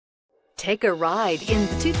Take a ride in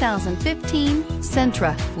the 2015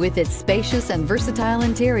 Sentra. With its spacious and versatile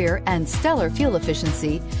interior and stellar fuel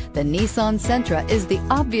efficiency, the Nissan Sentra is the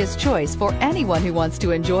obvious choice for anyone who wants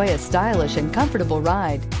to enjoy a stylish and comfortable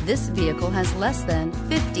ride. This vehicle has less than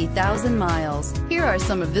 50,000 miles. Here are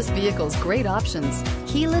some of this vehicle's great options: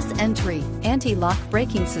 keyless entry, anti-lock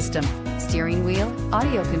braking system, steering wheel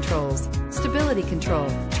audio controls, stability control,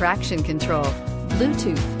 traction control,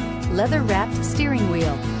 Bluetooth, leather-wrapped steering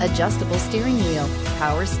wheel, adjustable steering wheel,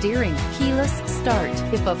 power steering, keyless start.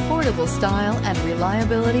 If affordable style and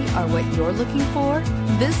reliability are what you're looking for,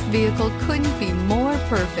 this vehicle couldn't be more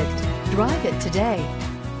perfect. Drive it today.